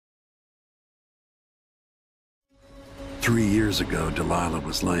3 years ago, Delilah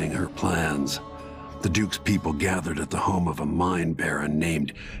was laying her plans. The Duke's people gathered at the home of a mine baron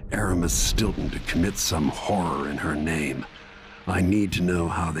named Aramis Stilton to commit some horror in her name. I need to know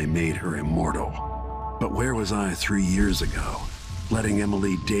how they made her immortal. But where was I 3 years ago? Letting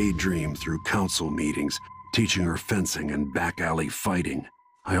Emily daydream through council meetings, teaching her fencing and back-alley fighting.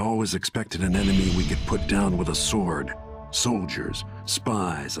 I always expected an enemy we could put down with a sword. Soldiers,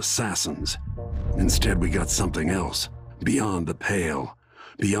 spies, assassins. Instead, we got something else. Beyond the pale.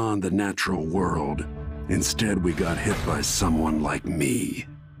 Beyond the natural world. Instead, we got hit by someone like me.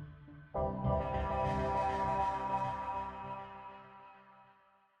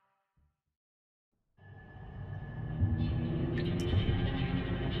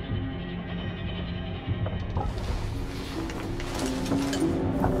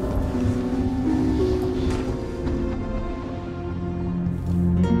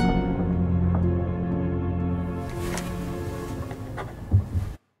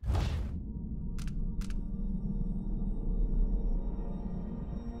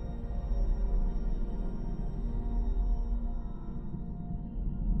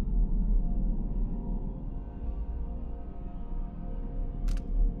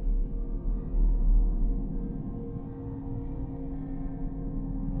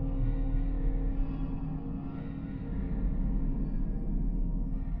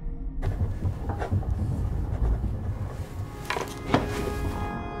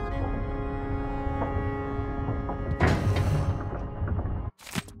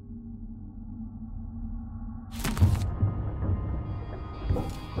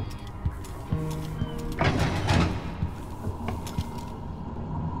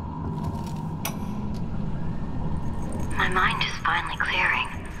 My mind is finally clearing.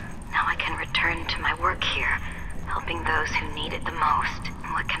 Now I can return to my work here, helping those who need it the most.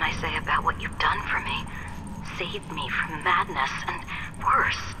 What can I say about what you've done for me? Saved me from madness and,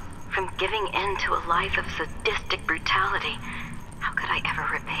 worse, from giving in to a life of sadistic brutality. How could I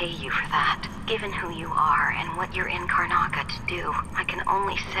ever repay you for that? Given who you are and what you're in Karnaca to do, I can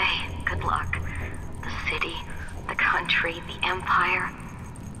only say good luck. The city, the country, the empire,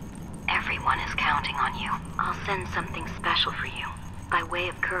 everyone is counting on you. I'll send something special for you, by way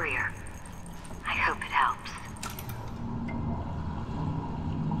of courier. I hope it helps.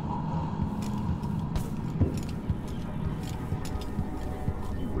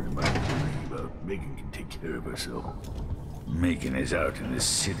 What am I talking about? Megan can take care of herself. Megan is out in the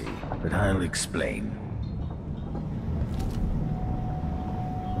city, but I'll explain.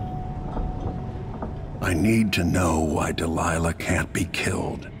 I need to know why Delilah can't be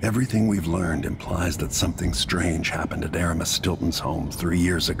killed. Everything we've learned implies that something strange happened at Aramis Stilton's home 3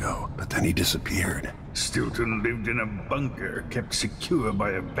 years ago, but then he disappeared. Stilton lived in a bunker kept secure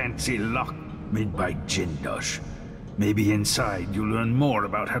by a fancy lock made by Jindosh. Maybe inside you'll learn more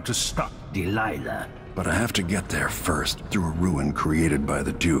about how to stop Delilah. But I have to get there first, through a ruin created by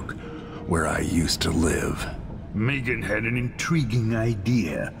the Duke, where I used to live. Megan had an intriguing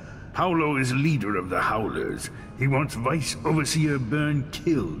idea. Paolo is leader of the Howlers. He wants Vice Overseer Byrne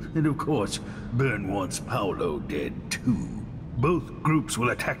killed, and of course, Byrne wants Paolo dead too. Both groups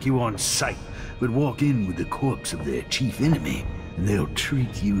will attack you on sight, but walk in with the corpse of their chief enemy, and they'll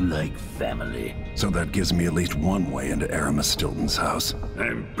treat you like family. So that gives me at least one way into Aramis Stilton's house.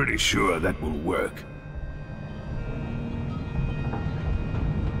 I'm pretty sure that will work.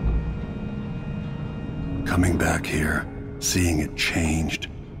 Coming back here, seeing it changed,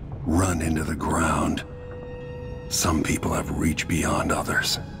 run into the ground. Some people have reached beyond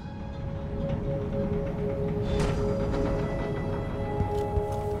others.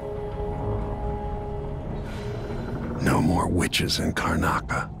 No more witches in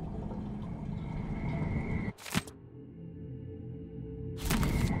Karnaca.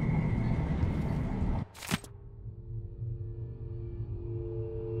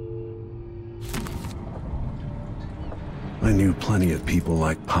 I knew plenty of people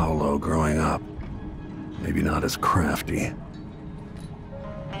like Paolo growing up. Maybe not as crafty.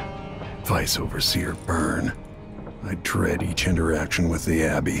 Vice Overseer Byrne. I dread each interaction with the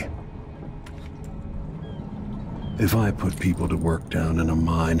Abbey. If I put people to work down in a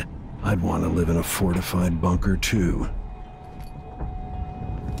mine, I'd want to live in a fortified bunker too.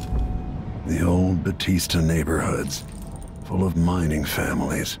 The old Batista neighborhoods, full of mining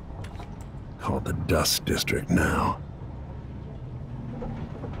families, called the Dust District now.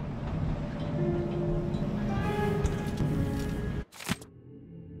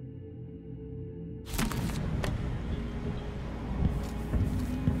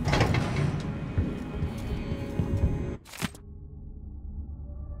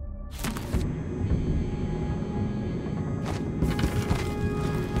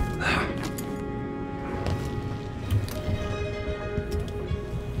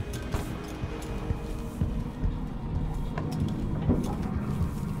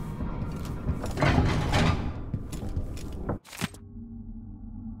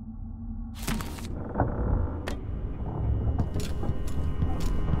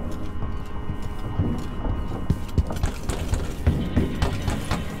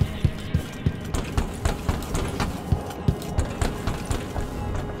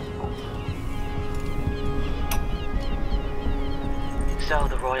 So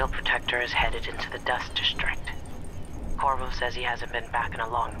the Royal Protector is headed into the Dust District. Corvo says he hasn't been back in a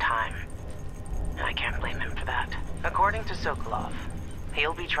long time. I can't blame him for that. According to Sokolov,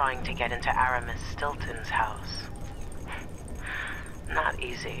 he'll be trying to get into Aramis Stilton's house. Not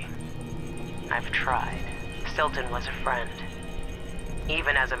easy. I've tried. Stilton was a friend.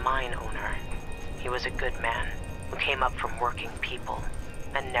 Even as a mine owner, he was a good man who came up from working people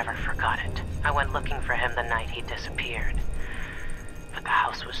and never forgot it. I went looking for him the night he disappeared. But the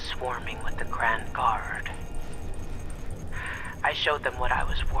house was swarming with the Grand Guard. I showed them what I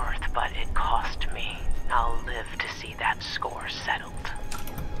was worth, but it cost me. I'll live to see that score settled.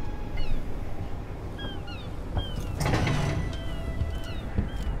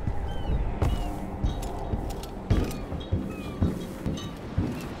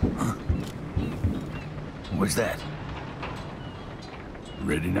 What's that?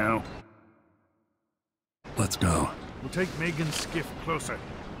 Ready now? Let's go. We'll take Megan's skiff closer.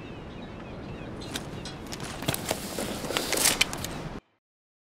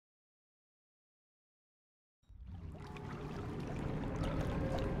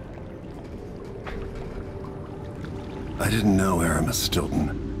 I didn't know Aramis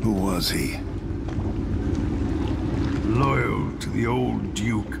Stilton. Who was he? Loyal to the old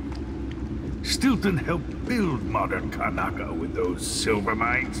Duke. Stilton helped build modern Karnaca with those silver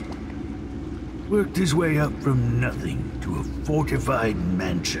mines. Worked his way up from nothing to a fortified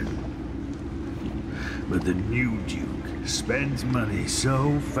mansion. But the new Duke spends money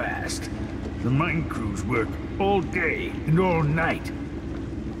so fast, the mine crews work all day and all night.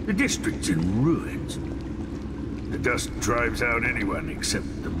 The district's in ruins. The dust drives out anyone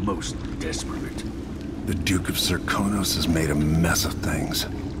except the most desperate. The Duke of Serkonos has made a mess of things.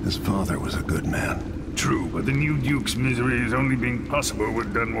 His father was a good man. True, but the new Duke's misery has only been possible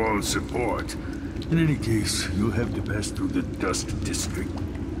with Dunwall's support. In any case, you'll have to pass through the Dust District.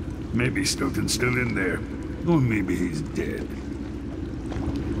 Maybe Stilton's still in there, or maybe he's dead.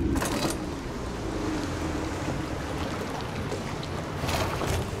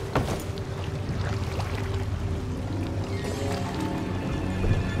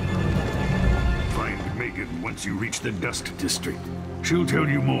 Find Megan once you reach the Dust District. She'll tell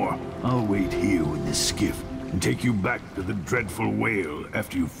you more. I'll wait here with this skiff and take you back to the dreadful whale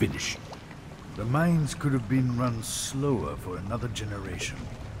after you finish. The mines could have been run slower for another generation.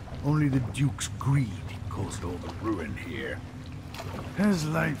 Only the Duke's greed caused all the ruin here. Has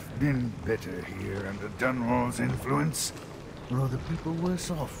life been better here under Dunwall's influence? Or are the people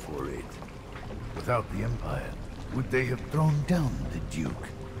worse off for it? Without the Empire, would they have thrown down the Duke?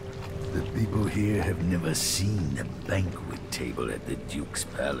 The people here have never seen the banquet table at the Duke's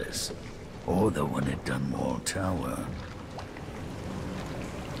palace, or the one at Dunwall Tower.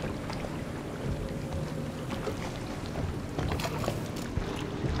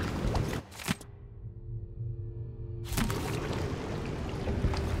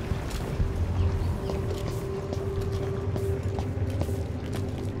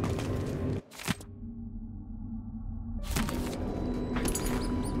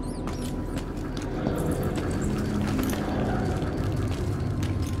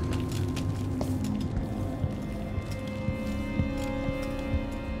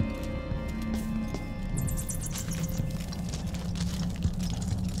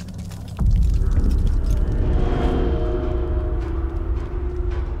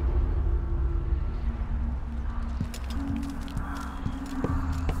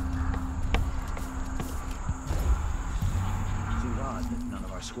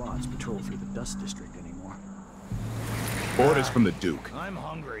 Squads patrol through the Dust District anymore. Orders from the Duke. I'm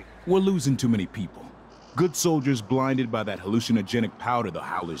hungry. We're losing too many people. Good soldiers blinded by that hallucinogenic powder the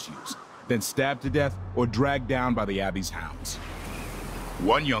Howlers use, then stabbed to death or dragged down by the Abbey's hounds.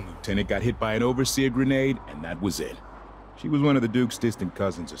 One young lieutenant got hit by an overseer grenade, and that was it. She was one of the Duke's distant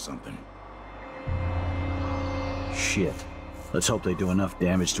cousins or something. Shit. Let's hope they do enough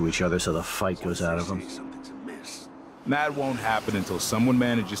damage to each other so the fight goes out of them. That won't happen until someone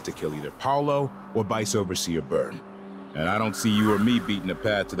manages to kill either Paolo or Vice Overseer Byrne. And I don't see you or me beating a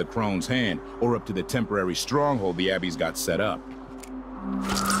path to the Crone's hand or up to the temporary stronghold the Abbey's got set up.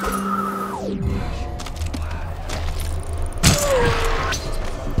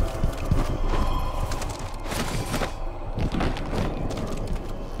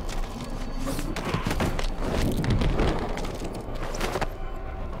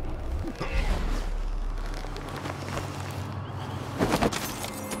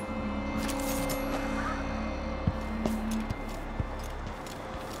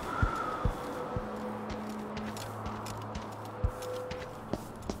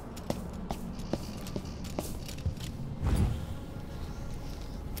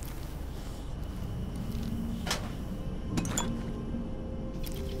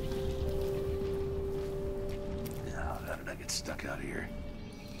 I get stuck out here.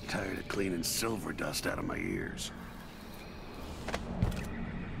 Tired of cleaning silver dust out of my ears.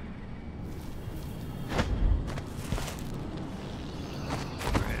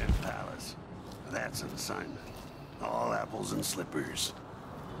 Grand Palace. That's an assignment. All apples and slippers.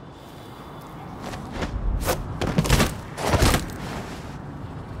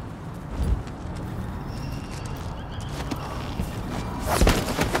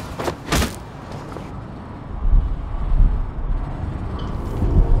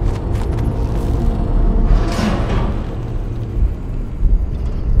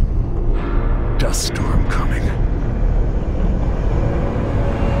 Dust storm coming.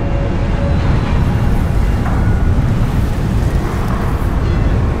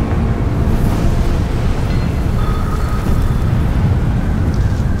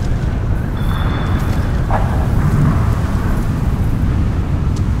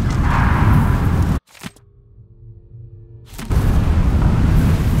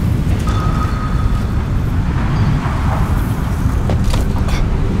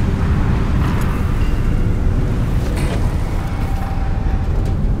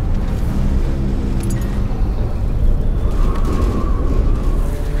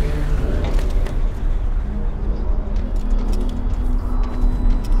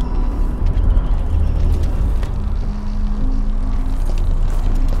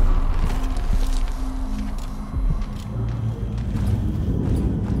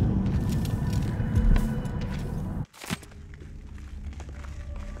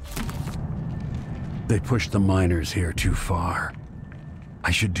 They pushed the miners here too far.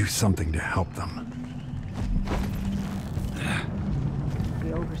 I should do something to help them.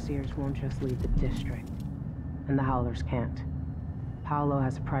 The Overseers won't just leave the district, and the Howlers can't. Paolo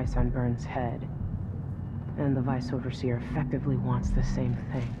has a price on Byrne's head, and the Vice Overseer effectively wants the same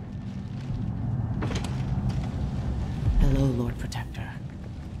thing. Hello, Lord Protector.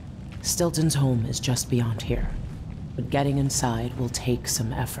 Stilton's home is just beyond here, but getting inside will take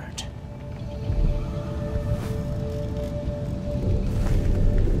some effort.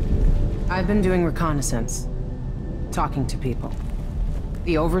 I've been doing reconnaissance, talking to people.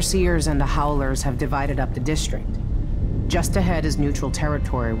 The Overseers and the Howlers have divided up the district. Just ahead is neutral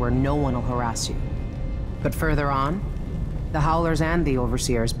territory where no one will harass you. But further on, the Howlers and the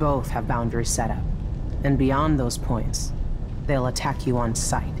Overseers both have boundaries set up. And beyond those points, they'll attack you on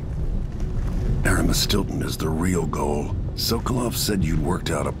sight. Aramis Stilton is the real goal. Sokolov said you'd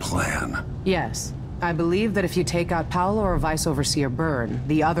worked out a plan. Yes. I believe that if you take out Paolo or Vice Overseer Byrne,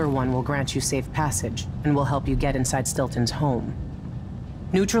 the other one will grant you safe passage, and will help you get inside Stilton's home.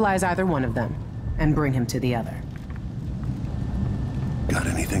 Neutralize either one of them, and bring him to the other. Got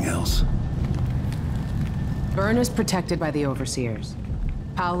anything else? Byrne is protected by the Overseers.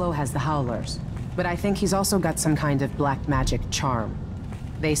 Paolo has the Howlers, but I think he's also got some kind of black magic charm.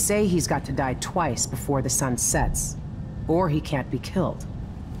 They say he's got to die twice before the sun sets, or he can't be killed.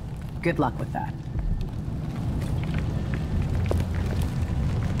 Good luck with that.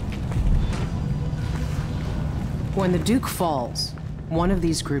 When the Duke falls, one of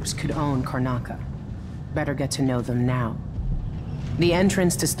these groups could own Karnaca. Better get to know them now. The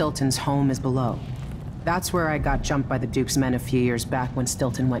entrance to Stilton's home is below. That's where I got jumped by the Duke's men a few years back when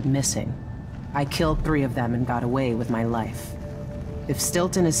Stilton went missing. I killed 3 of them and got away with my life. If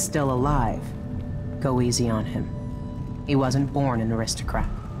Stilton is still alive, go easy on him. He wasn't born an aristocrat.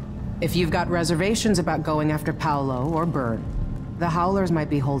 If you've got reservations about going after Paolo or Byrne, the Howlers might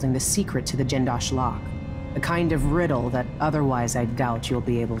be holding the secret to the Jindosh lock. The kind of riddle that otherwise I doubt you'll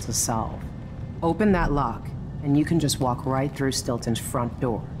be able to solve. Open that lock, and you can just walk right through Stilton's front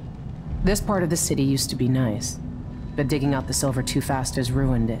door. This part of the city used to be nice, but digging out the silver too fast has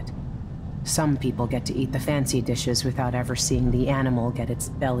ruined it. Some people get to eat the fancy dishes without ever seeing the animal get its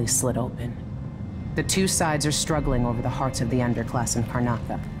belly slit open. The two sides are struggling over the hearts of the underclass in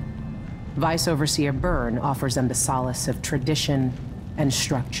Karnaca. Vice Overseer Byrne offers them the solace of tradition and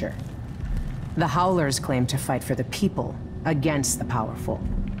structure. The Howlers claim to fight for the people, against the powerful.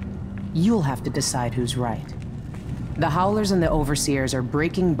 You'll have to decide who's right. The Howlers and the Overseers are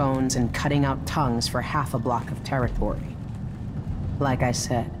breaking bones and cutting out tongues for half a block of territory. Like I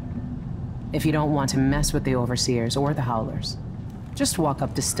said, if you don't want to mess with the Overseers or the Howlers, just walk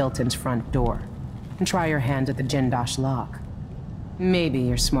up to Stilton's front door and try your hand at the Jindosh lock. Maybe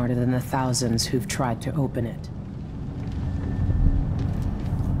you're smarter than the thousands who've tried to open it.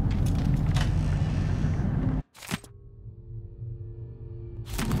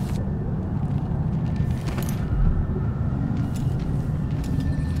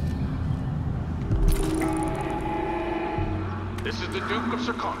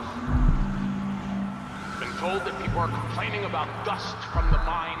 told that people are complaining about dust from the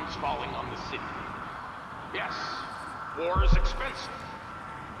mines falling on the city. Yes, war is expensive.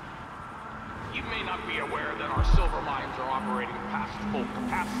 You may not be aware that our silver mines are operating past full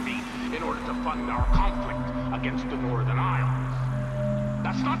capacity in order to fund our conflict against the Northern Isles.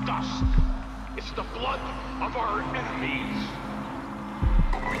 That's not dust. It's the blood of our enemies.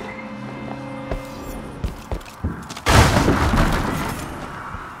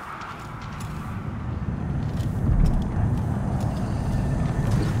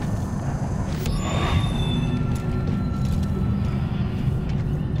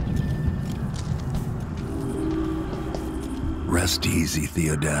 Rest easy,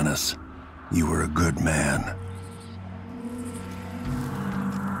 Theodanis. You were a good man.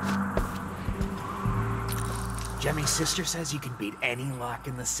 Jemmy's sister says you can beat any lock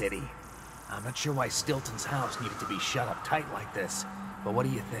in the city. I'm not sure why Stilton's house needed to be shut up tight like this, but what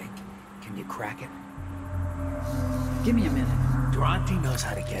do you think? Can you crack it? Give me a minute. Durante knows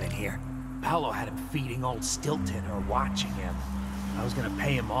how to get in here. Paolo had him feeding old Stilton or watching him. I was gonna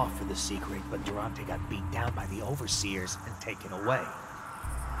pay him off for the secret, but Durante got beat down by the overseers and taken away.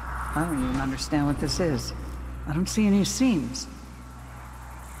 I don't even understand what this is. I don't see any seams.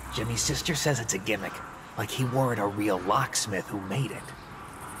 Jimmy's sister says it's a gimmick, like he weren't a real locksmith who made it.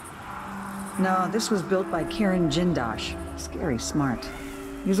 No, this was built by Kieran Jindosh. Scary smart.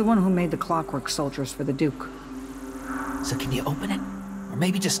 He's the one who made the clockwork soldiers for the Duke. So can you open it? Or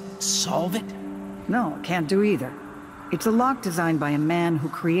maybe just solve it? No, can't do either. It's a lock designed by a man who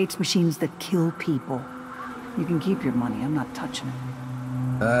creates machines that kill people. You can keep your money, I'm not touching it.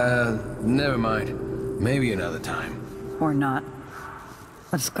 Never mind. Maybe another time. Or not.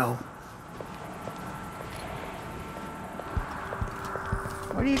 Let's go.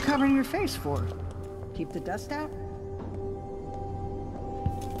 What are you covering your face for? Keep the dust out?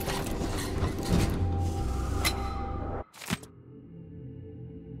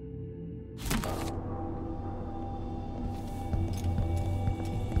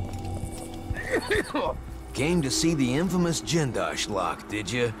 Came to see the infamous Jindosh lock,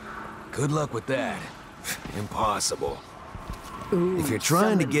 did you? Good luck with that. Impossible. Ooh, if you're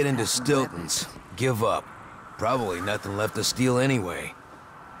trying to get into somebody's passing Stilton's, give up. Probably nothing left to steal anyway.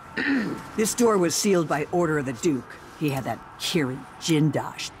 This door was sealed by order of the Duke. He had that Kieran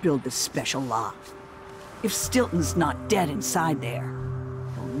Jindosh build the special lock. If Stilton's not dead inside there,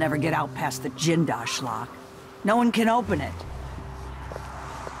 he'll never get out past the Jindosh lock. No one can open it.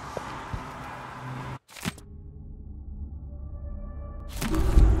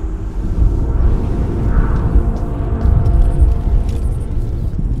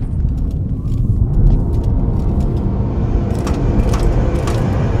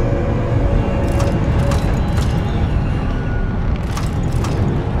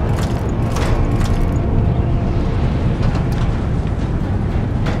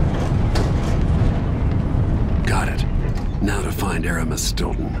 Aramis,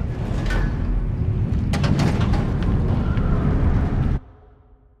 Stilton.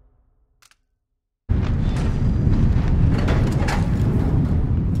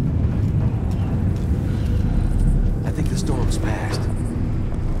 I think the storm's passed.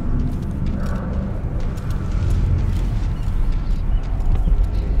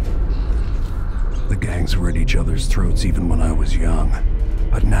 The gangs were at each other's throats even when I was young.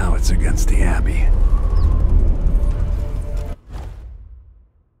 But now it's against the Abbey.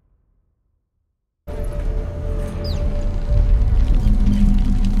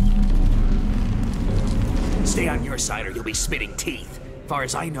 Stay on your side or you'll be spitting teeth. Far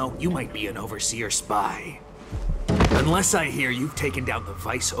as I know, you might be an Overseer spy. Unless I hear you've taken down the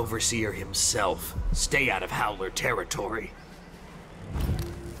Vice Overseer himself. Stay out of Howler territory.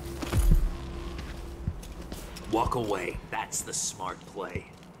 Walk away. That's the smart play.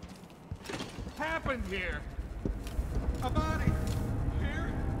 What happened here? A body!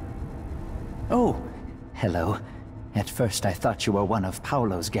 Here? Oh, hello. At first I thought you were one of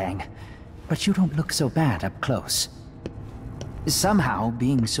Paolo's gang. But you don't look so bad up close. Somehow,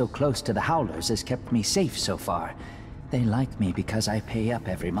 being so close to the Howlers has kept me safe so far. They like me because I pay up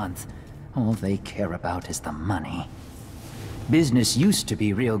every month. All they care about is the money. Business used to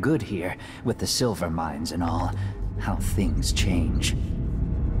be real good here, with the silver mines and all. How things change.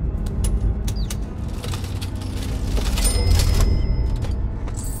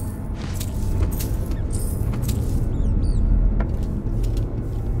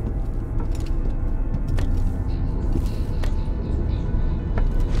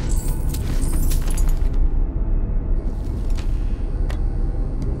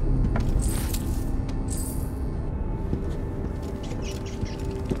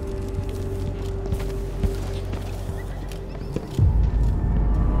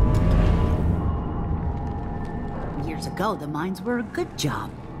 go, the mines were a good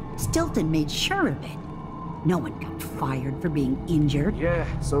job. Stilton made sure of it. No one got fired for being injured. Yeah,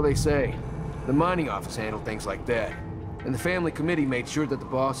 so they say. The mining office handled things like that. And the family committee made sure that the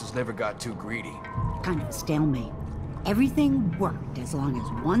bosses never got too greedy. Kind of a stalemate. Everything worked as long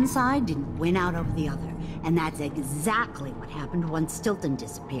as one side didn't win out over the other. And that's exactly what happened once Stilton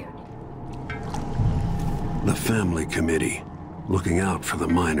disappeared. The family committee, looking out for the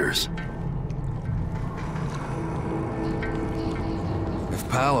miners. If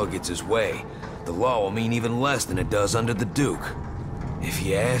Paolo gets his way, the law will mean even less than it does under the Duke. If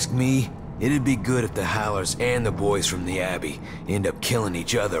you ask me, it'd be good if the Howlers and the boys from the Abbey end up killing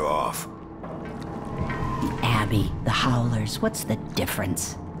each other off. The Abbey, the Howlers, what's the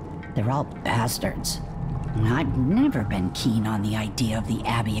difference? They're all bastards. And I've never been keen on the idea of the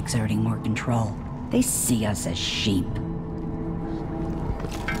Abbey exerting more control. They see us as sheep.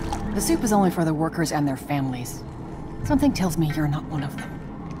 The soup is only for the workers and their families. Something tells me you're not one of them.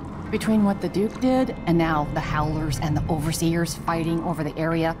 Between what the Duke did, and now the Howlers and the Overseers fighting over the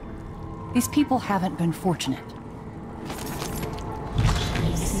area, these people haven't been fortunate.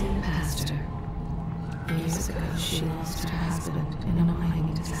 The same pastor. Years ago, she lost her husband in a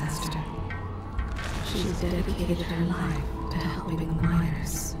mining disaster. She dedicated her life to helping the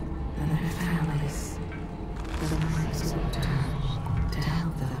miners and their families. The miners looked to her to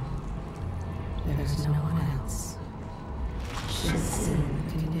help them. There was no one else. She's seen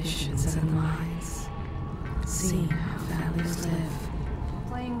the conditions of the mines, seen how families live.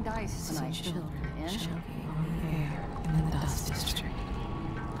 Playing dice tonight, children choking on the air in the dust district.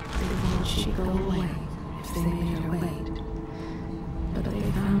 They thought she'd go away if they made her wait. But they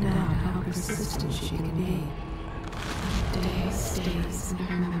found out how persistent she could be. The day stays in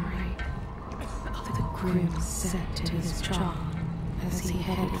her memory. The grim set to his jaw as he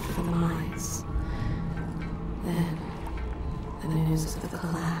headed for the mines. Then, the news of the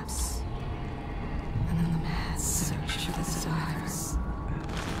collapse. And then the mad search for the survivors.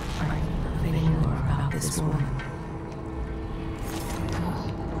 I know nothing more about this woman.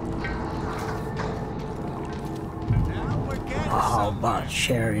 How about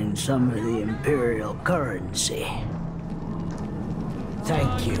sharing some of the Imperial currency?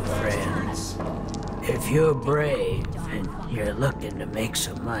 Thank you, friends. If you're brave and you're looking to make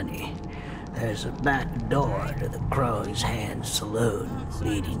some money, there's a back door to the Crow's Hand Saloon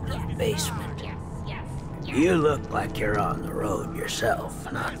leading to the basement. You look like you're on the road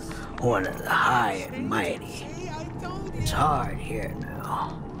yourself, not one of the high and mighty. It's hard here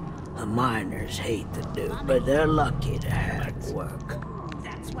now. The miners hate the Duke, but they're lucky to have work.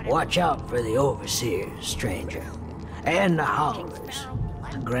 Watch out for the Overseers, stranger. And the Howlers.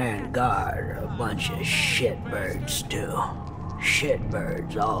 The Grand Guard are a bunch of shitbirds, too.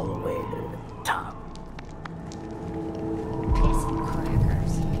 Shitbirds all the way to the top.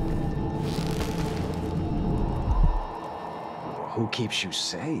 Who keeps you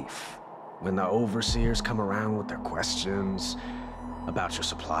safe? When the Overseers come around with their questions about your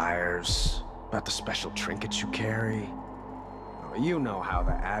suppliers, about the special trinkets you carry? You know how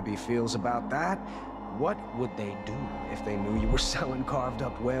the Abbey feels about that. What would they do if they knew you were selling carved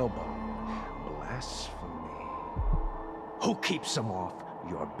up whalebone? Blasphemy. Who keeps them off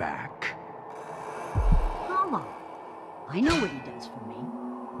your back? Paolo. I know what he does for me.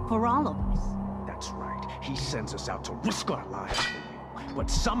 For all of us. That's right. He sends us out to risk our lives for you. But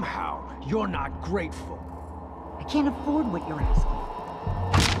somehow, you're not grateful. I can't afford what you're asking.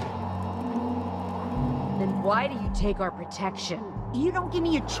 Then why do you take our protection? You don't give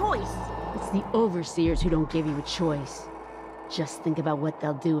me a choice. It's the Overseers who don't give you a choice. Just think about what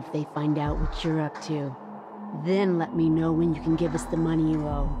they'll do if they find out what you're up to. Then let me know when you can give us the money you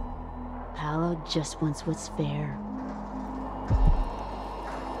owe. Paolo just wants what's fair.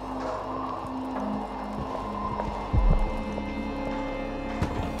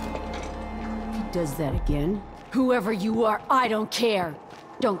 If he does that again. Whoever you are, I don't care.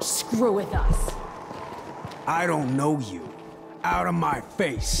 Don't screw with us. I don't know you. Out of my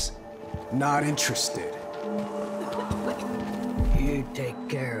face. Not interested. You take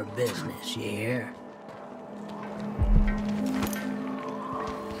care of business, you hear?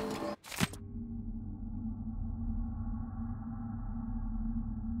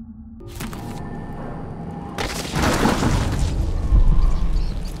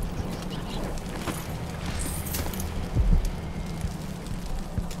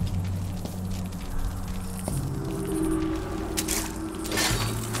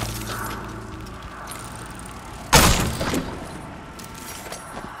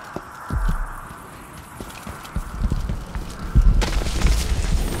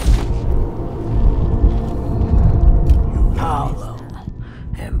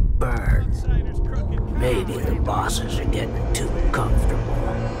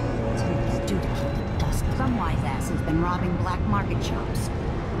 been robbing black market shops.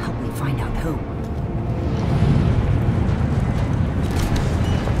 Hope we find out who.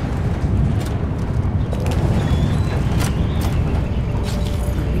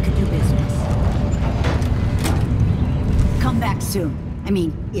 We could do business. Come back soon. I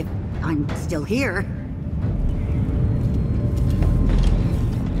mean, if I'm still here.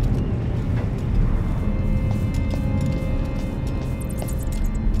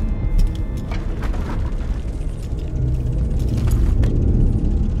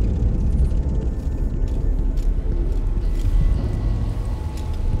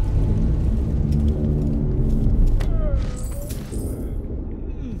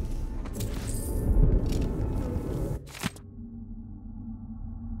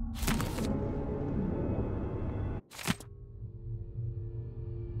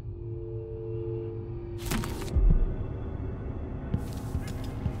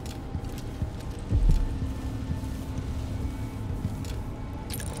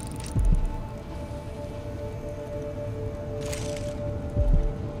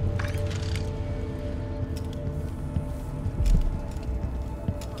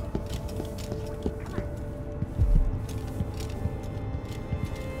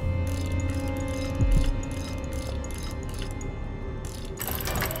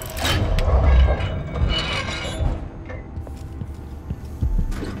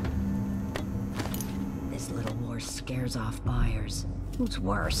 Off buyers. Who's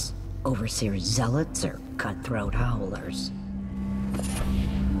worse? Overseer zealots or cutthroat howlers?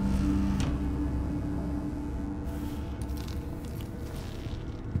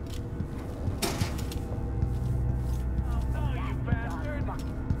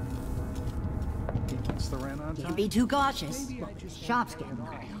 What's the rent on? Can't be too cautious. Look, shop's getting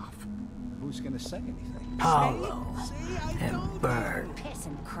knocked off. Who's gonna say anything? Paolo and Bird.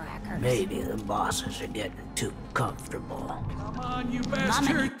 Maybe the bosses are getting too comfortable. Come on, you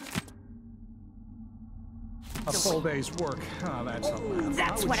bastard! A full day's work. Oh, that's a laugh.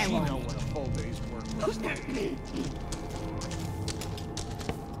 That's How what would I she want. know what a full day's work looks like?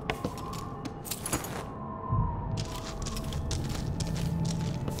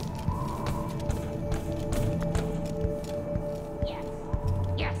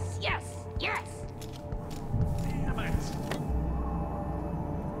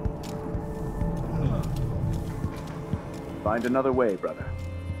 Find another way, brother.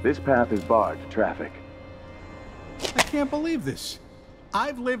 This path is barred to traffic. I can't believe this.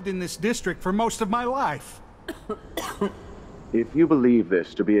 I've lived in this district for most of my life. If you believe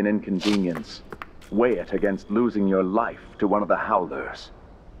this to be an inconvenience, weigh it against losing your life to one of the Howlers.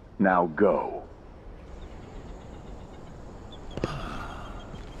 Now go.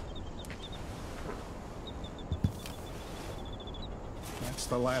 That's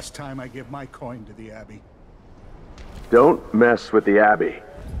the last time I give my coin to the Abbey. Don't mess with the Abbey.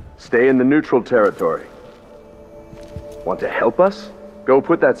 Stay in the neutral territory. Want to help us? Go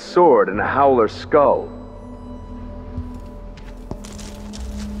put that sword in a Howler's skull.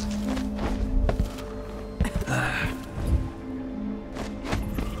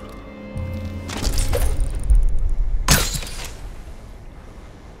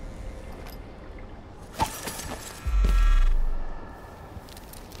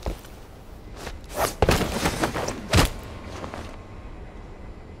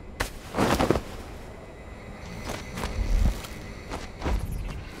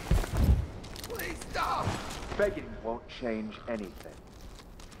 Begging won't change anything.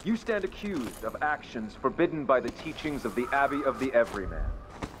 You stand accused of actions forbidden by the teachings of the Abbey of the Everyman.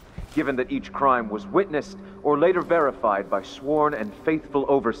 Given that each crime was witnessed or later verified by sworn and faithful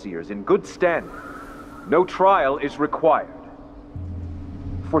overseers in good standing, no trial is required.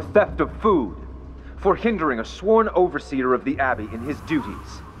 For theft of food, for hindering a sworn overseer of the Abbey in his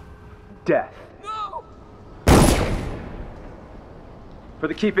duties, death. For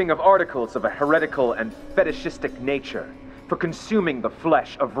the keeping of articles of a heretical and fetishistic nature, for consuming the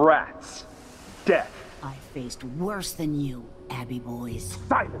flesh of rats, death. I faced worse than you, Abbey boys.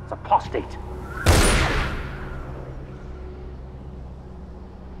 Silence, apostate!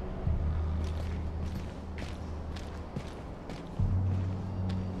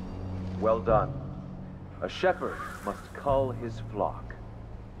 Well done. A shepherd must cull his flock.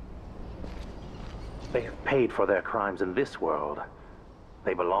 They have paid for their crimes in this world.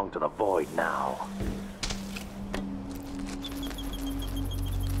 They belong to the Void now.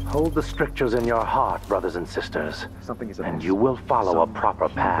 Hold the strictures in your heart, brothers and sisters, and you will follow a proper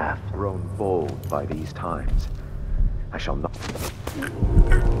path. Grown bold by these times. I shall not...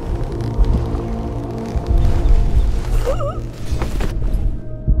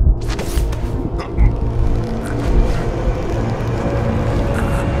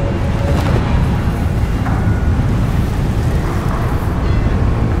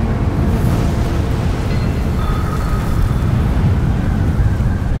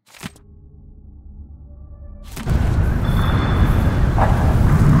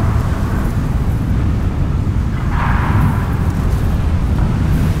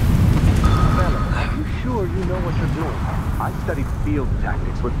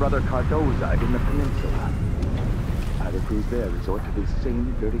 tactics with Brother Cardoza in the peninsula. Other crews there resort to these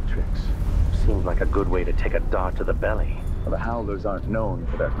same dirty tricks. Seems like a good way to take a dart to the belly. Well, the Howlers aren't known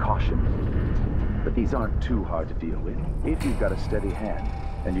for their caution. But these aren't too hard to deal with. If you've got a steady hand,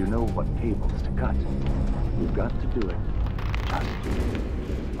 and you know what cables to cut, you've got to do it just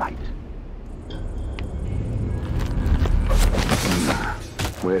right.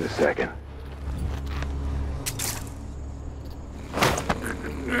 Wait a second.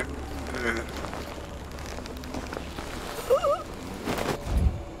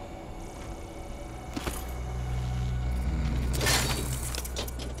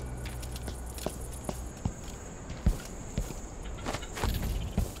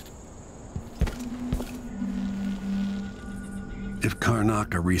 If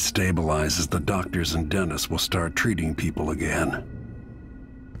Karnaca restabilizes, the doctors and dentists will start treating people again.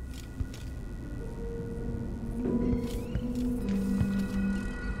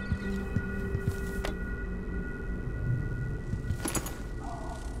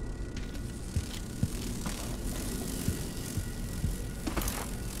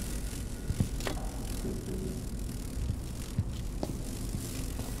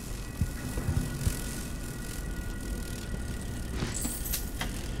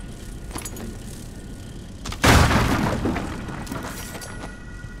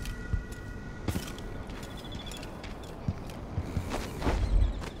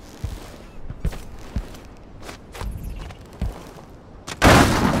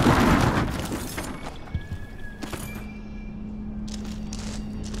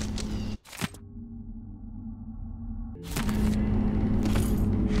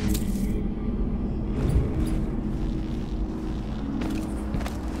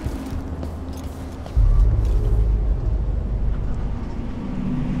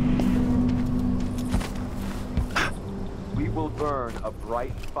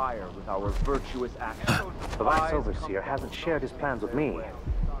 Fire with our virtuous actions. The Vice Overseer hasn't shared his plans with me.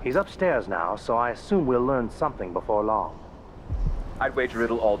 He's upstairs now, so I assume we'll learn something before long. I'd wager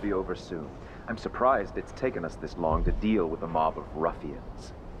it'll all be over soon. I'm surprised it's taken us this long to deal with a mob of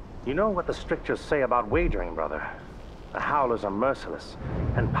ruffians. You know what the strictures say about wagering, brother? The Howlers are merciless,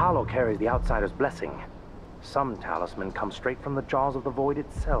 and Paolo carries the Outsider's blessing. Some talisman comes straight from the jaws of the Void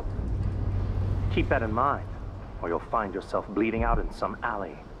itself. Keep that in mind, or you'll find yourself bleeding out in some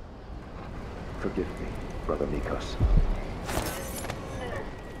alley. Forgive me, Brother Nikos.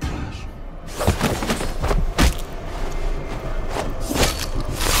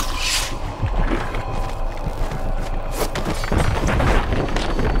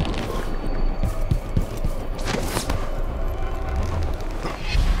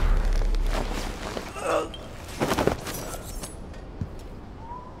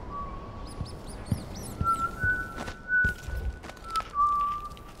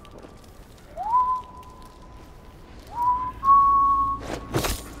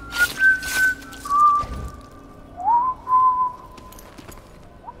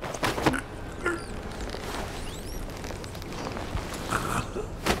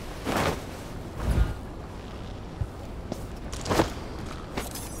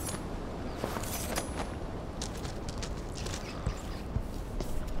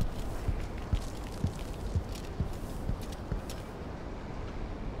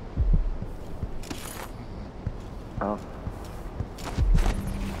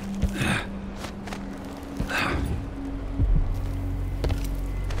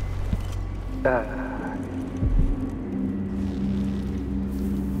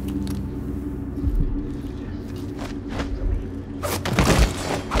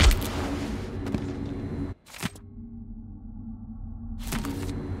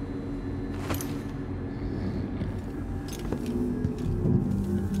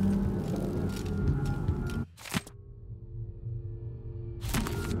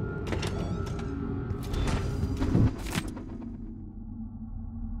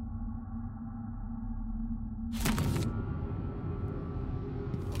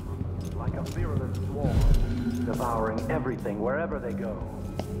 Like a virulent swarm, devouring everything wherever they go.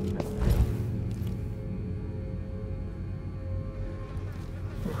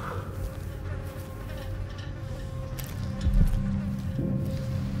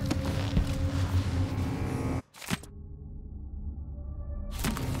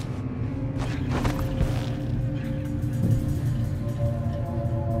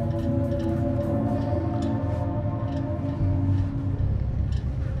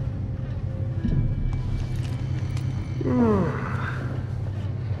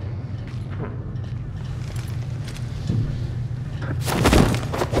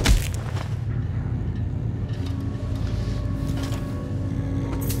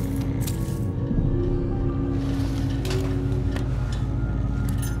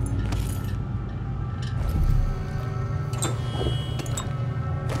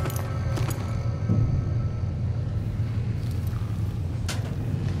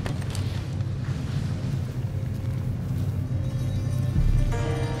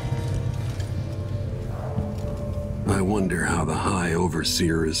 wonder how the High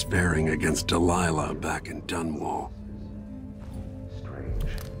Overseer is faring against Delilah back in Dunwall. Strange.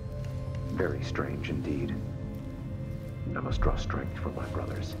 Very strange indeed. I must draw strength from my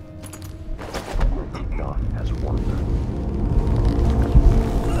brothers. Not as one.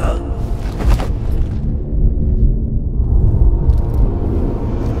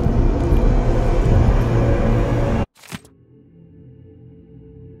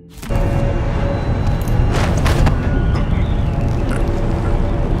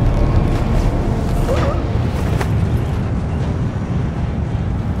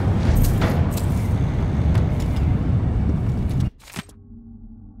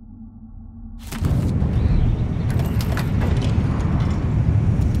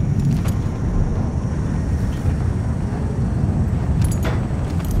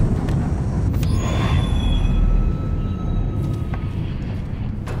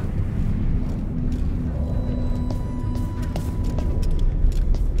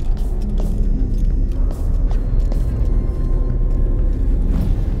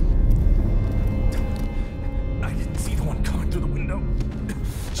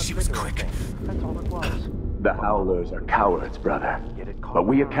 Are cowards, brother. But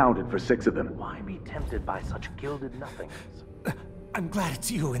we accounted for 6 of them. Why be tempted by such gilded nothings? I'm glad it's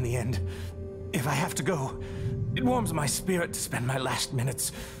you in the end. If I have to go, it warms my spirit to spend my last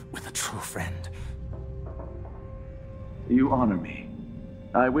minutes with a true friend. You honor me.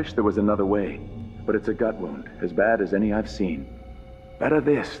 I wish there was another way, but it's a gut wound, as bad as any I've seen. Better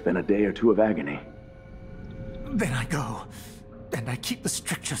this than a day or 2 of agony. Then I go, and I keep the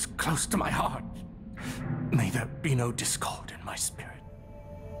strictures close to my heart. May there be no discord in my spirit.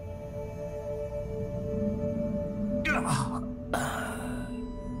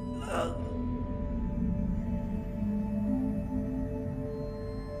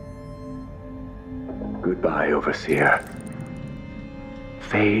 Goodbye, Overseer.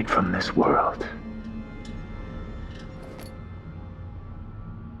 Fade from this world.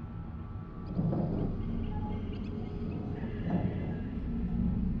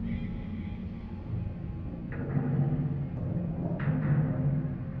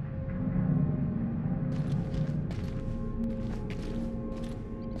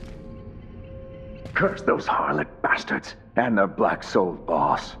 Curse those harlot bastards and their black-souled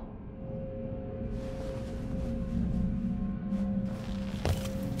boss.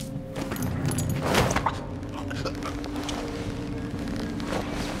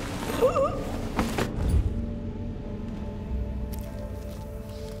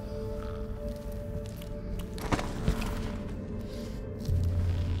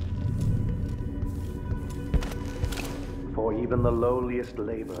 For even the lowliest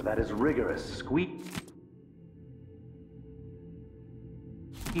labor that is rigorous squeezes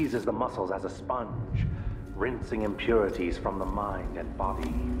the muscles as a sponge, rinsing impurities from the mind and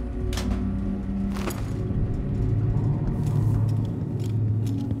body.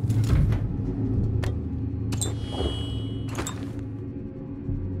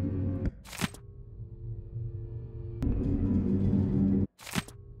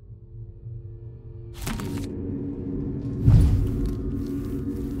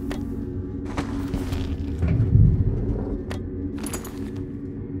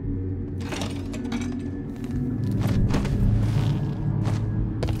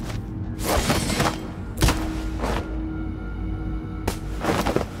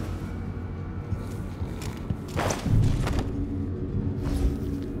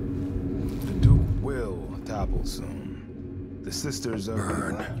 Soon. The sisters of the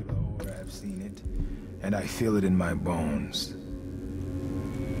molecular order have seen it, and I feel it in my bones.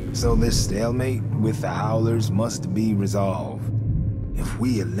 So this stalemate with the Howlers must be resolved. If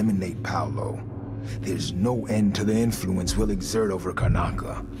we eliminate Paolo, there's no end to the influence we'll exert over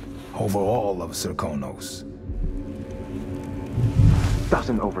Karnaca, over all of Serkonos.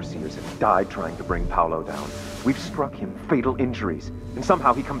 Dozen overseers have died trying to bring Paolo down. We've struck him fatal injuries, and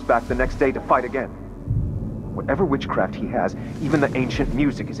somehow he comes back the next day to fight again. Whatever witchcraft he has, even the ancient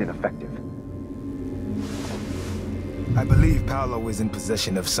music is ineffective. I believe Paolo is in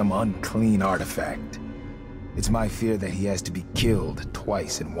possession of some unclean artifact. It's my fear that he has to be killed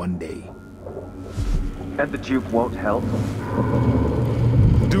twice in one day. And the Duke won't help?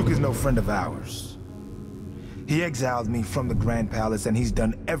 The Duke is no friend of ours. He exiled me from the Grand Palace, and he's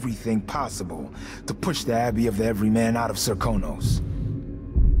done everything possible to push the Abbey of the Everyman out of Serkonos.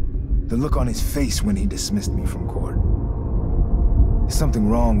 The look on his face when he dismissed me from court. There's something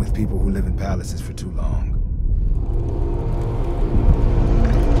wrong with people who live in palaces for too long.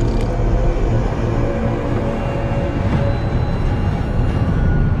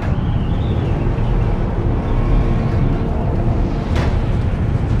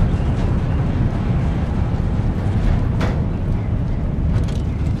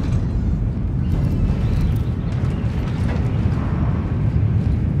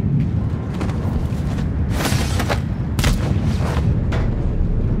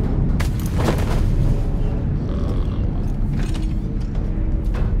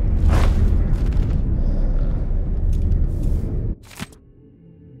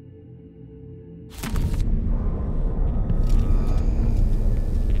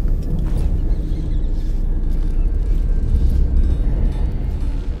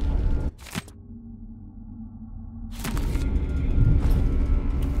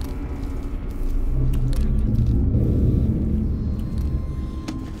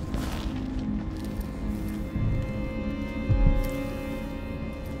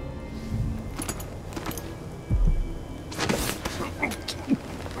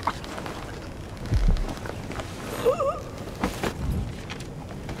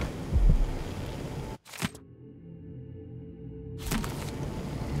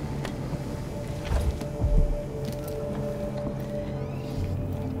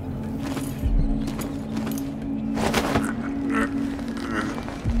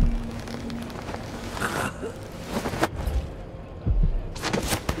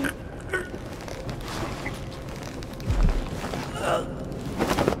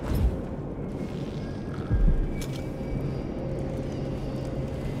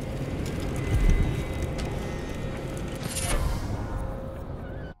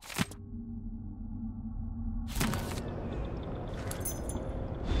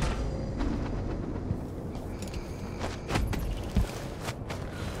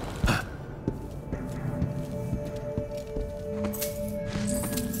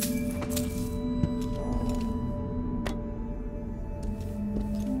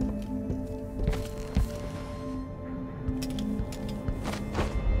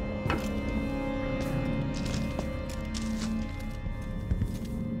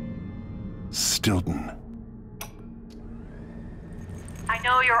 Stilton. I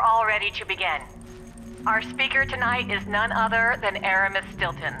know you're all ready to begin. Our speaker tonight is none other than Aramis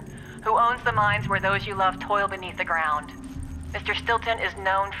Stilton, who owns the mines where those you love toil beneath the ground. Mr. Stilton is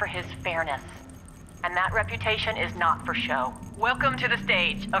known for his fairness, and that reputation is not for show. Welcome to the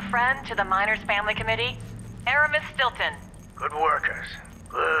stage, a friend to the Miners Family Committee, Aramis Stilton. Good workers,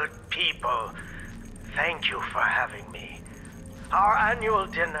 good people, thank you for having me. Our annual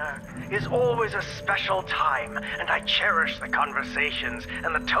dinner is always a special time, and I cherish the conversations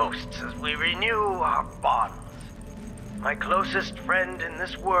and the toasts as we renew our bonds. My closest friend in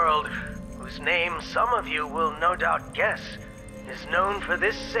this world, whose name some of you will no doubt guess, is known for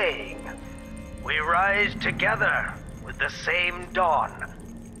this saying: we rise together with the same dawn.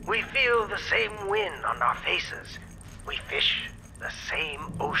 We feel the same wind on our faces. We fish the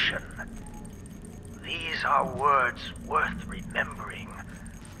same ocean. These are words worth remembering,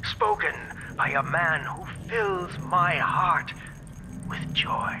 spoken by a man who fills my heart with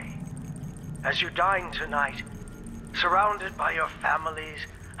joy. As you dine tonight, surrounded by your families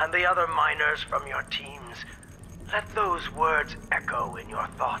and the other miners from your teams, let those words echo in your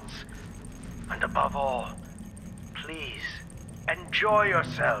thoughts. And above all, please enjoy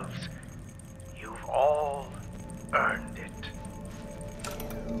yourselves. You've all earned it.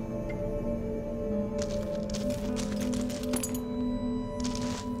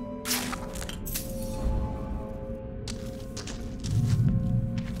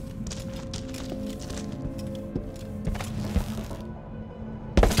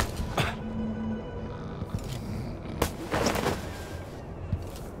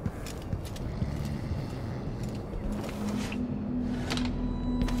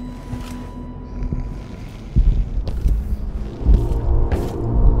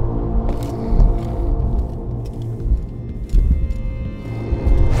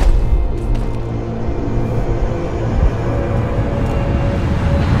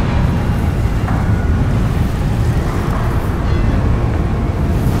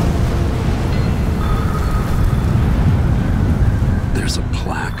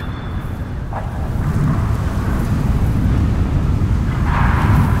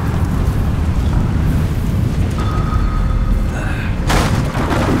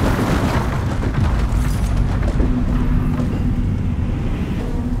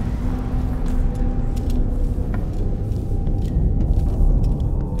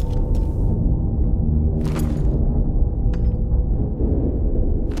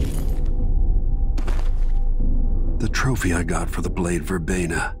 Trophy I got for the blade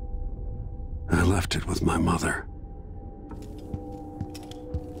verbena. I left it with my mother.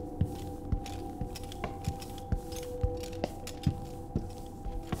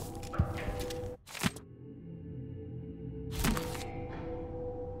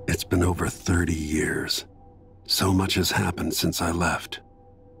 It's been over 30 years. So much has happened since I left.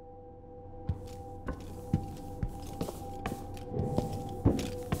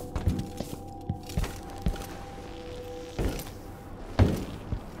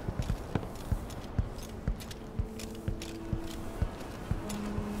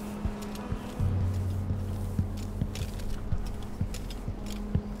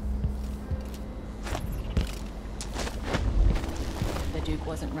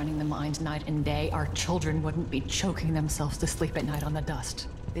 Night and day, our children wouldn't be choking themselves to sleep at night on the dust.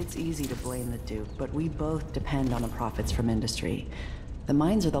 It's easy to blame the Duke, but we both depend on the profits from industry. The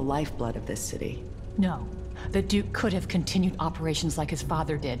mines are the lifeblood of this city. No, the Duke could have continued operations like his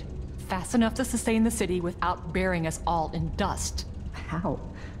father did, fast enough to sustain the city without burying us all in dust. How?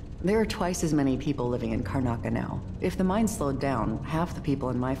 There are twice as many people living in Karnaca now. If the mine slowed down, half the people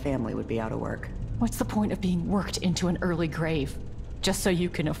in my family would be out of work. What's the point of being worked into an early grave? Just so you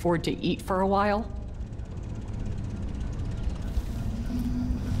can afford to eat for a while?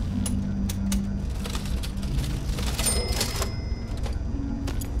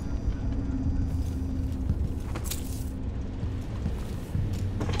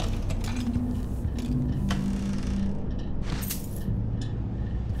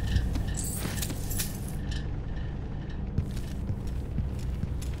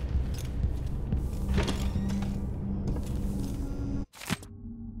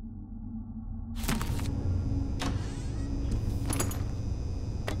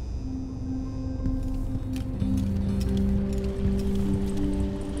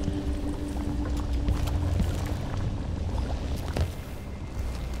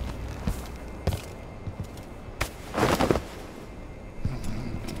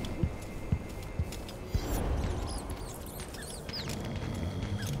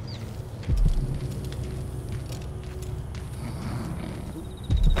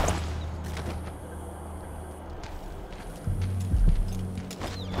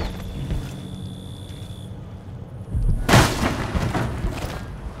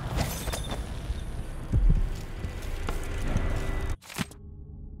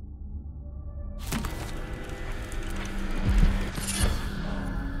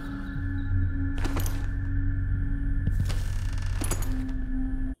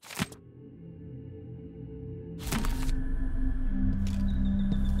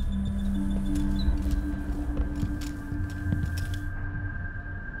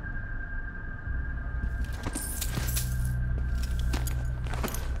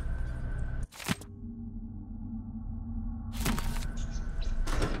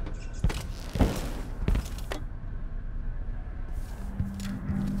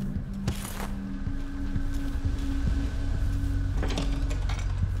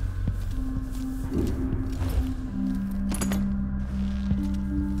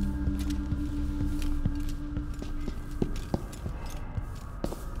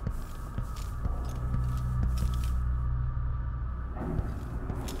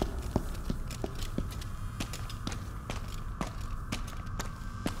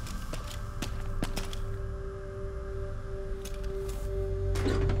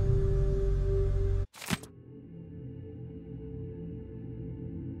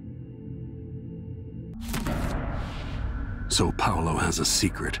 So Paolo has a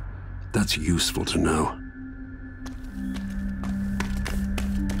secret. That's useful to know.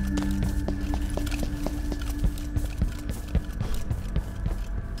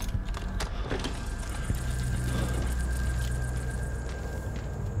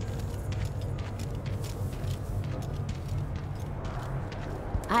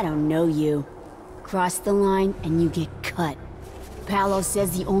 I don't know you. Cross the line and you get cut. Paolo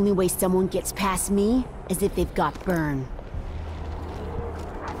says the only way someone gets past me is if they've got burn.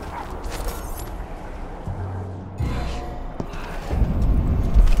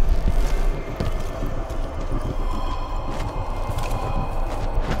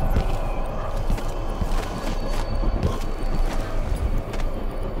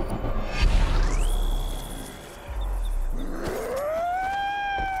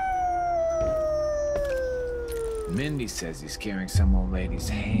 Mindy says he's carrying some old lady's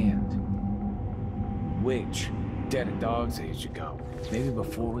hand. Which, dead a dog's age ago. Maybe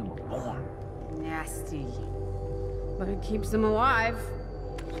before we were born. Nasty. But it keeps them alive.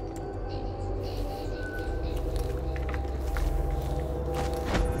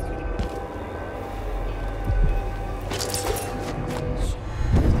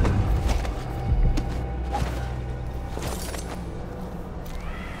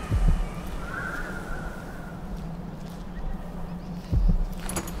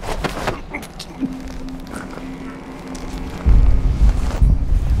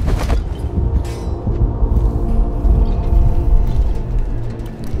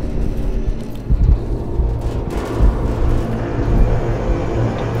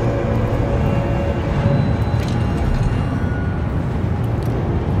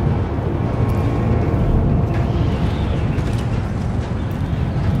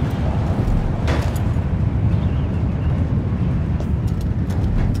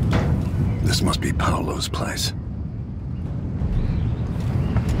 This must be Paolo's place.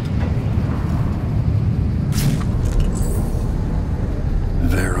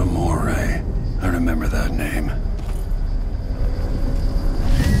 Vera Moray. I remember that name.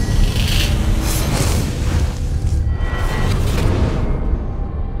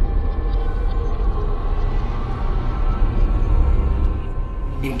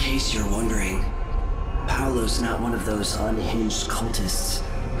 In case you're wondering, Paolo's not one of those unhinged cultists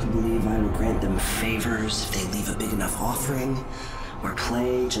who believe I will grant them favors if they leave a big enough offering or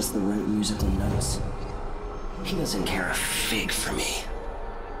play just the right musical notes. He doesn't care a fig for me.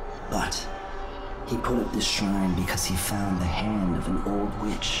 But he put up this shrine because he found the hand of an old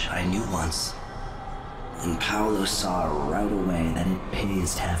witch I knew once. And Paolo saw right away that it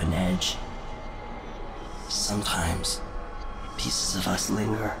pays to have an edge. Sometimes, pieces of us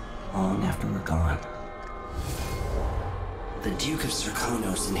linger long after we're gone. The Duke of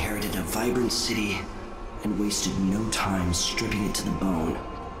Serkonos inherited a vibrant city and wasted no time stripping it to the bone.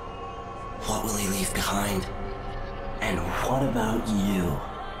 What will he leave behind? And what about you?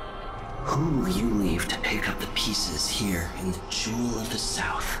 Who will you leave to pick up the pieces here in the Jewel of the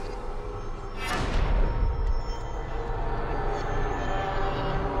South?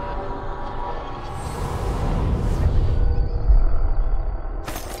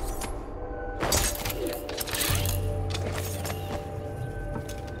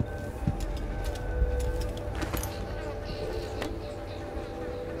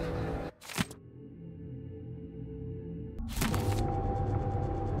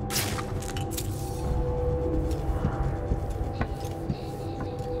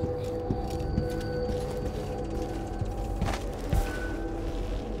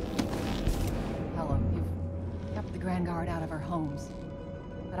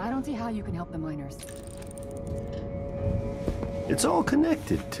 You can help the miners. It's all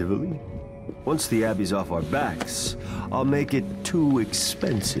connected, Tivoli. Once the Abbey's off our backs, I'll make it too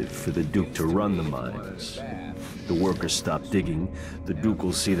expensive for the Duke to run the mines. The workers stop digging, the Duke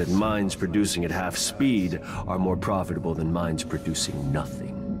will see that mines producing at half speed are more profitable than mines producing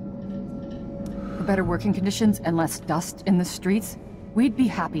nothing. For better working conditions and less dust in the streets, we'd be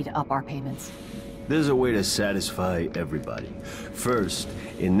happy to up our payments. There's a way to satisfy everybody. First,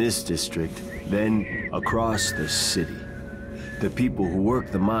 in this district, then across the city. The people who work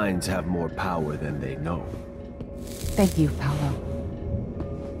the mines have more power than they know. Thank you, Paolo.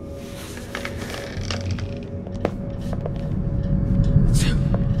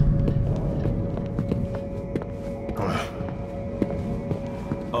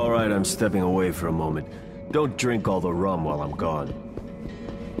 All right, I'm stepping away for a moment. Don't drink all the rum while I'm gone.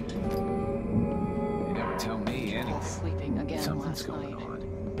 Something's going on.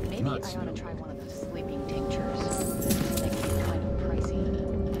 Maybe I ought to try one of those sleeping tinctures. They can be kind of pricey.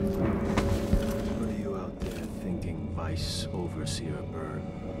 What are you out there thinking, my Vice Overseer burn.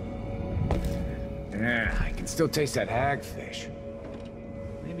 Yeah, I can still taste that hagfish.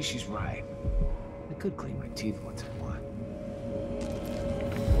 Maybe she's right. I could clean my teeth once I want.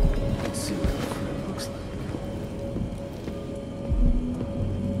 Let's see what her friend looks like.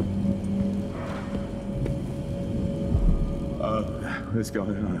 What's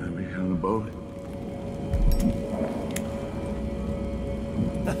going on? Are we on the boat?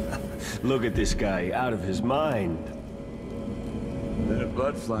 Look at this guy, out of his mind. There are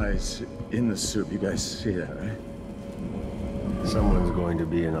blood flies in the soup. You guys see that, right? Someone's going to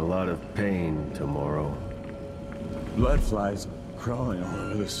be in a lot of pain tomorrow. Blood flies crawling all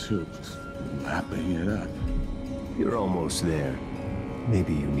over the soup, lapping it up. You're almost there.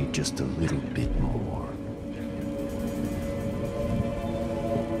 Maybe you need just a little bit more.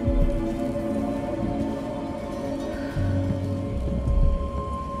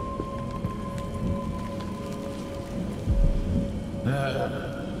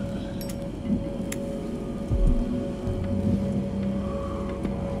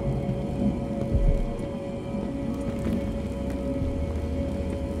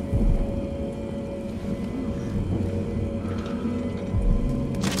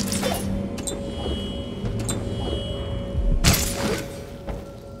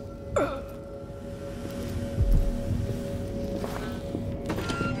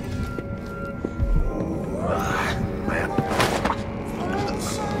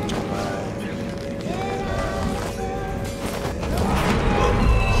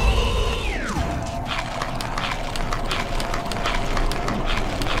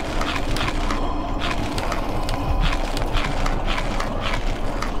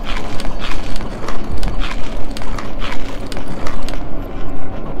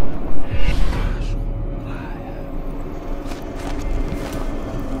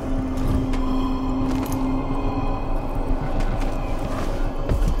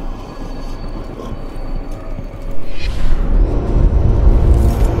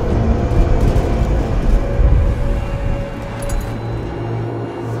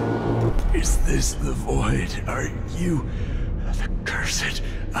 Is the void? Are you the cursed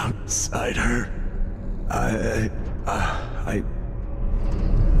outsider? I...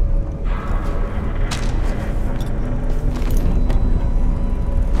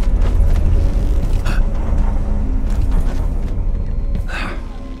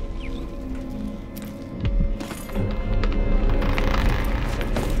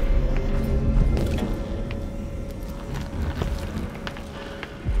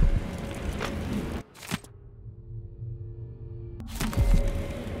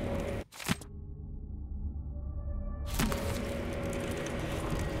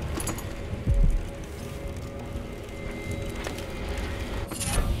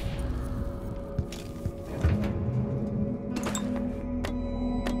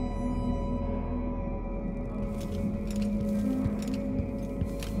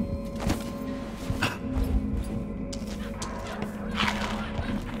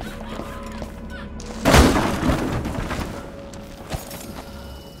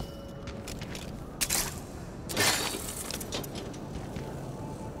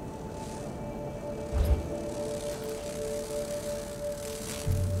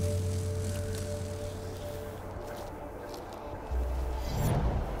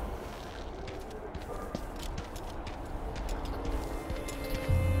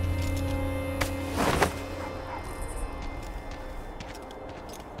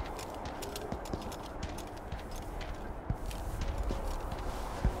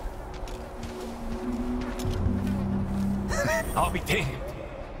 I'll be damned.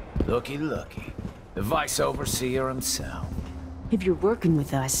 Looky, looky. The Vice Overseer himself. If you're working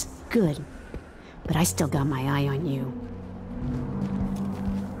with us, good. But I still got my eye on you.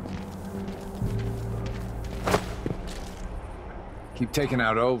 Keep taking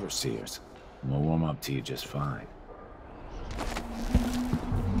out Overseers. We'll warm up to you just fine.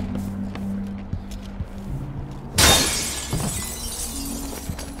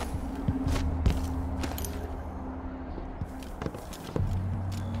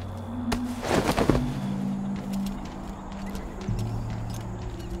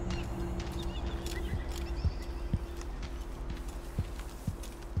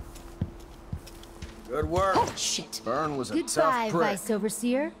 Good work. Oh, shit. Burn was a Goodbye, tough prick. Vice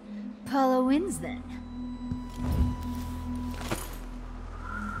Overseer. Paolo wins then.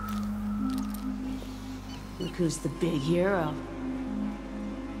 Look who's the big hero.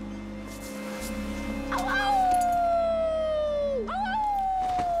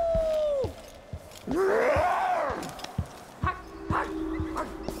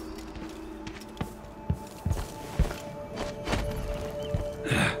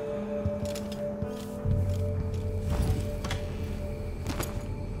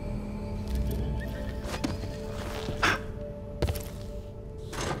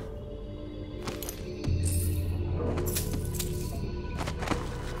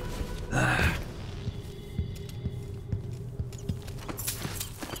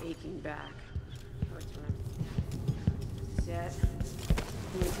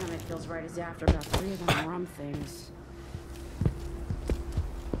 was after about 3 of them rum things.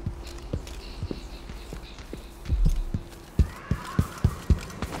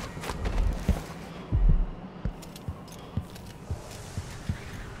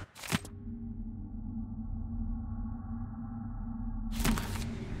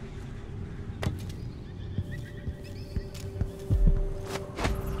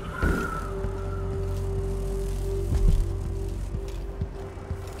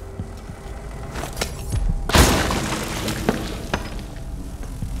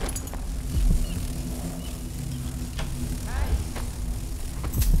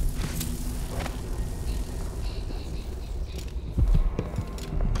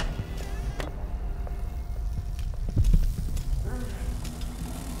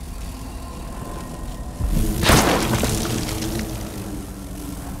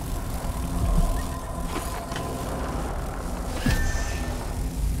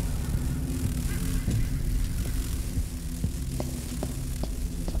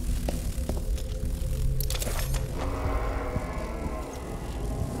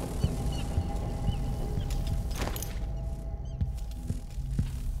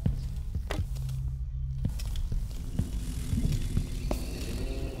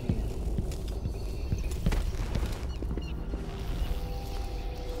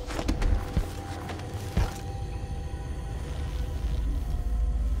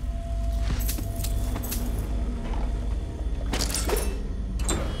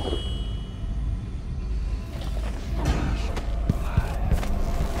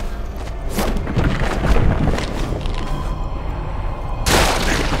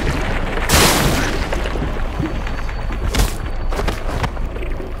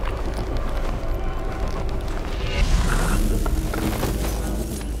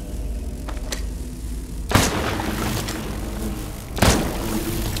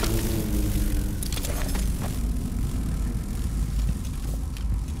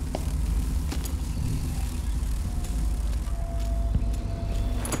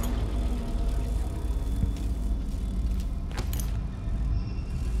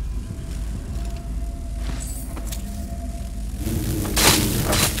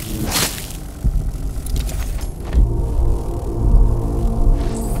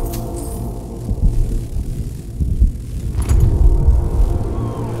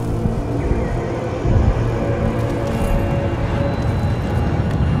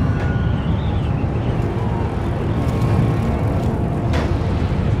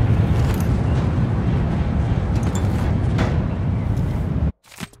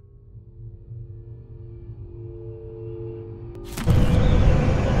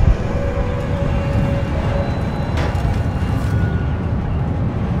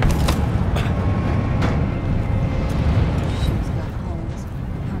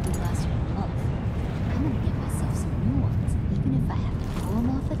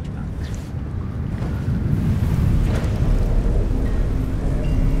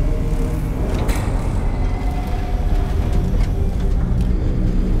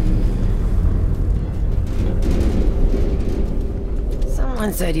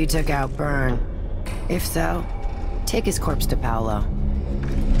 Someone said you took out Byrne. If so, take his corpse to Paolo.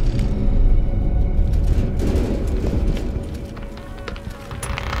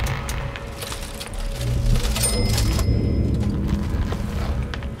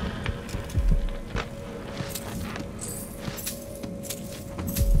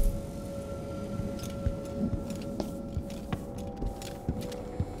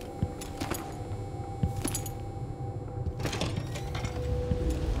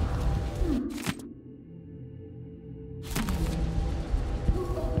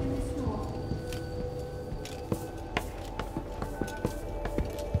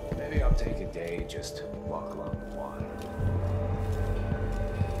 Just walk along the water.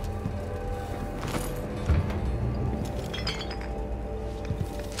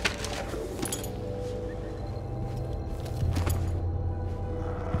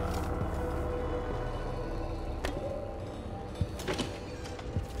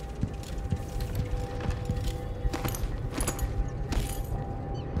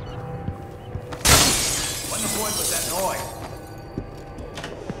 What in the point was that noise?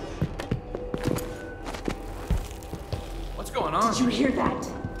 Did you hear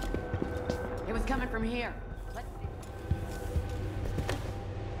that? It was coming from here.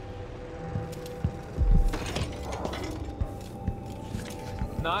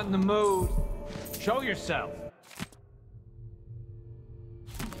 Not in the mood. Show yourself.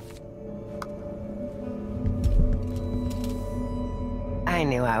 I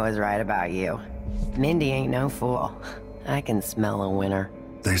knew I was right about you. Mindy ain't no fool. I can smell a winner.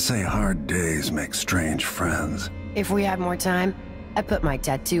 They say hard days make strange friends. If we had more time, I'd put my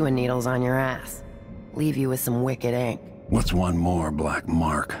tattoo and needles on your ass. Leave you with some wicked ink. What's one more black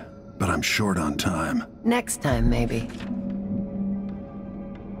mark? But I'm short on time. Next time, maybe.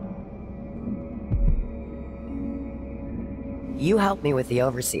 You helped me with the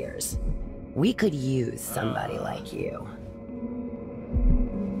Overseers. We could use somebody like you.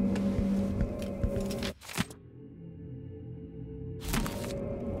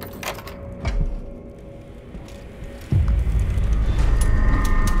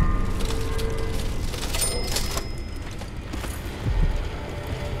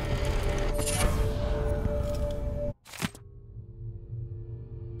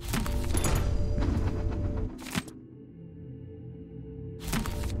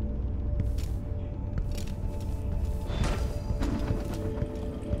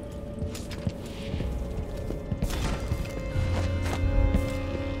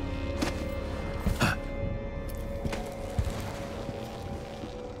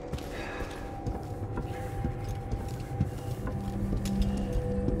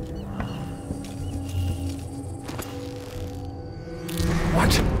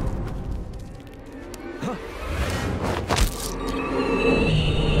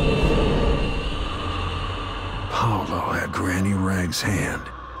 Paolo had Granny Rag's hand.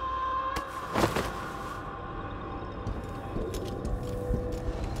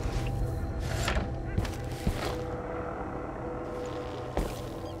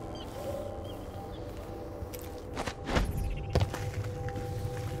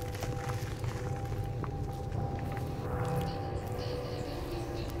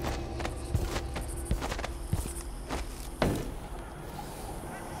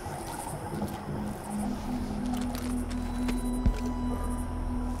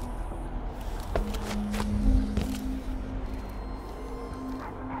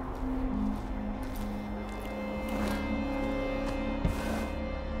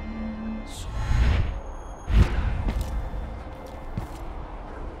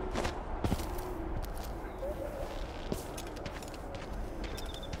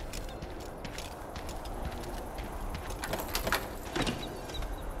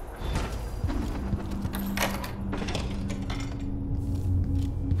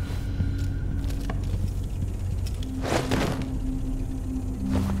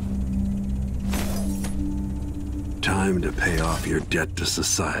 Time to pay off your debt to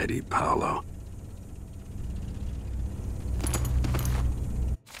society, Paolo.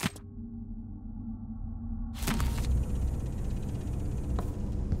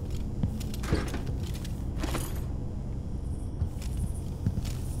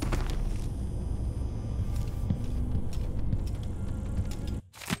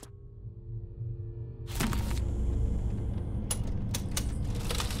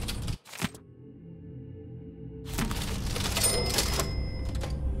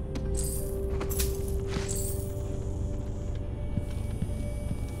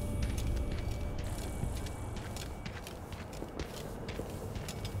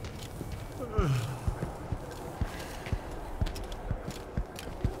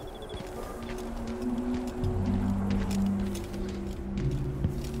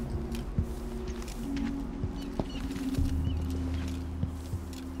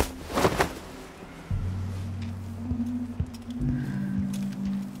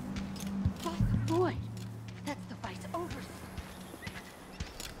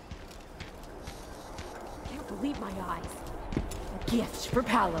 For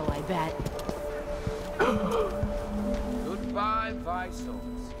Paolo, I bet. Goodbye, Vice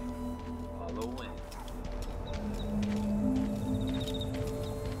Overseer. Follow in.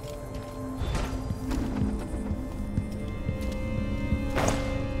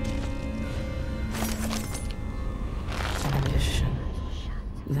 Ambition.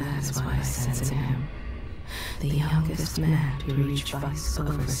 That's why I sense in him. The youngest man to reach Vice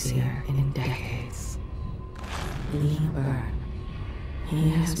Overseer in decades. Lee Byrne. He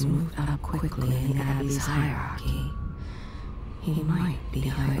has moved up quickly in the Abbey's hierarchy. He might be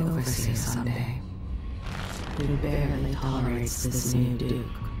High Overseer someday. He barely tolerates this new Duke.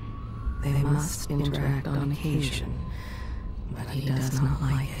 They must interact on occasion, but he does not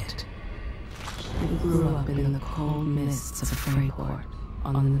like it. He grew up in the cold mists of Freyport,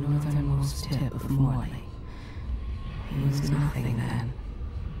 on the northernmost tip of Moray. He was nothing then.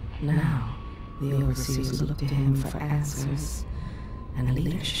 Now, the Overseers look to him for answers and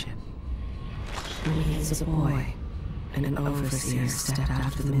leadership. When he was a boy, an Overseer stepped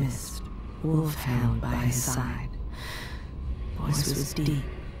out of the mist, wolfhound by his side. Voice was deep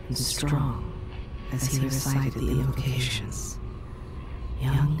and strong as he recited the invocations.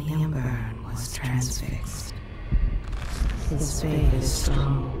 young Liam Byrne was transfixed. His faith is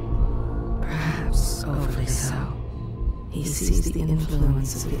strong, perhaps overly so. He sees the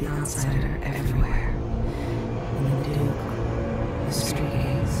influence of the outsider everywhere. In the Duke, the street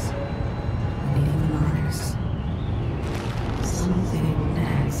gangs, and even miners. Something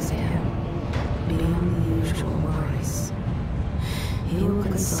nags at him, beyond the usual worries. He will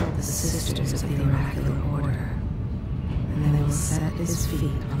consult the sisters of the oracular order, and they will set his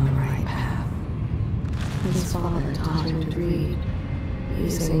feet on the right path. His father taught him to read,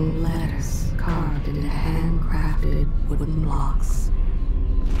 using letters carved into handcrafted wooden blocks.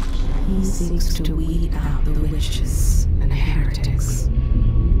 He seeks to weed out the witches and heretics,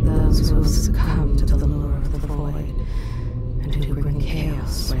 those who have succumbed to the lure of the void, and who bring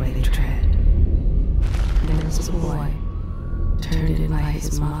chaos where they tread. And as a boy, turned in by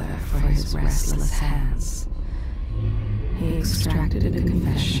his mother for his restless hands, he extracted a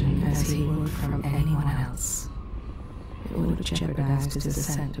confession as he would from anyone else. It would have jeopardized his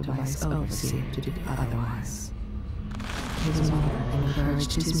ascent to vice overseer to do otherwise. His mother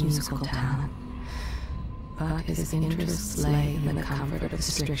encouraged his musical talent, but his interests lay in the comfort of the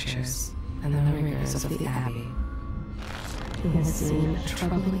strictures and the rigors of the Abbey. He has seen a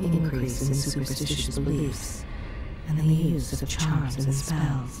troubling increase in superstitious beliefs and the use of charms and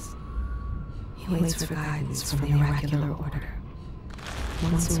spells. He waits for guidance from the oracular order.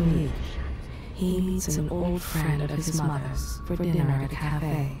 Once a week, he meets an old friend of his mother's for dinner at a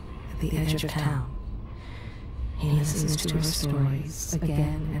cafe at the edge of town. He listens to her stories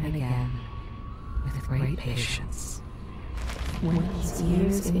again and again with great patience. When his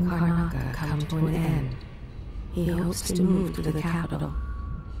years in Karnaca come to an end, he hopes to move to the capital.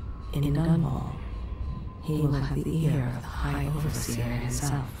 In Dunwall, he will have the ear of the High Overseer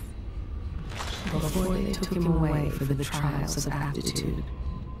himself. Before they took him away for the trials of aptitude,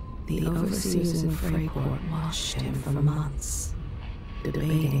 the overseers in Freyport watched him for months,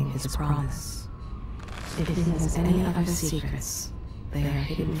 debating his promise. If he has any other secrets, they are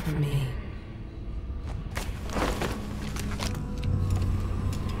hidden from me.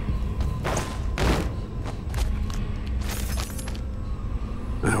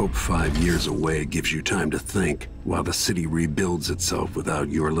 I hope 5 years away gives you time to think, while the city rebuilds itself without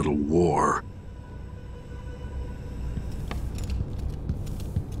your little war.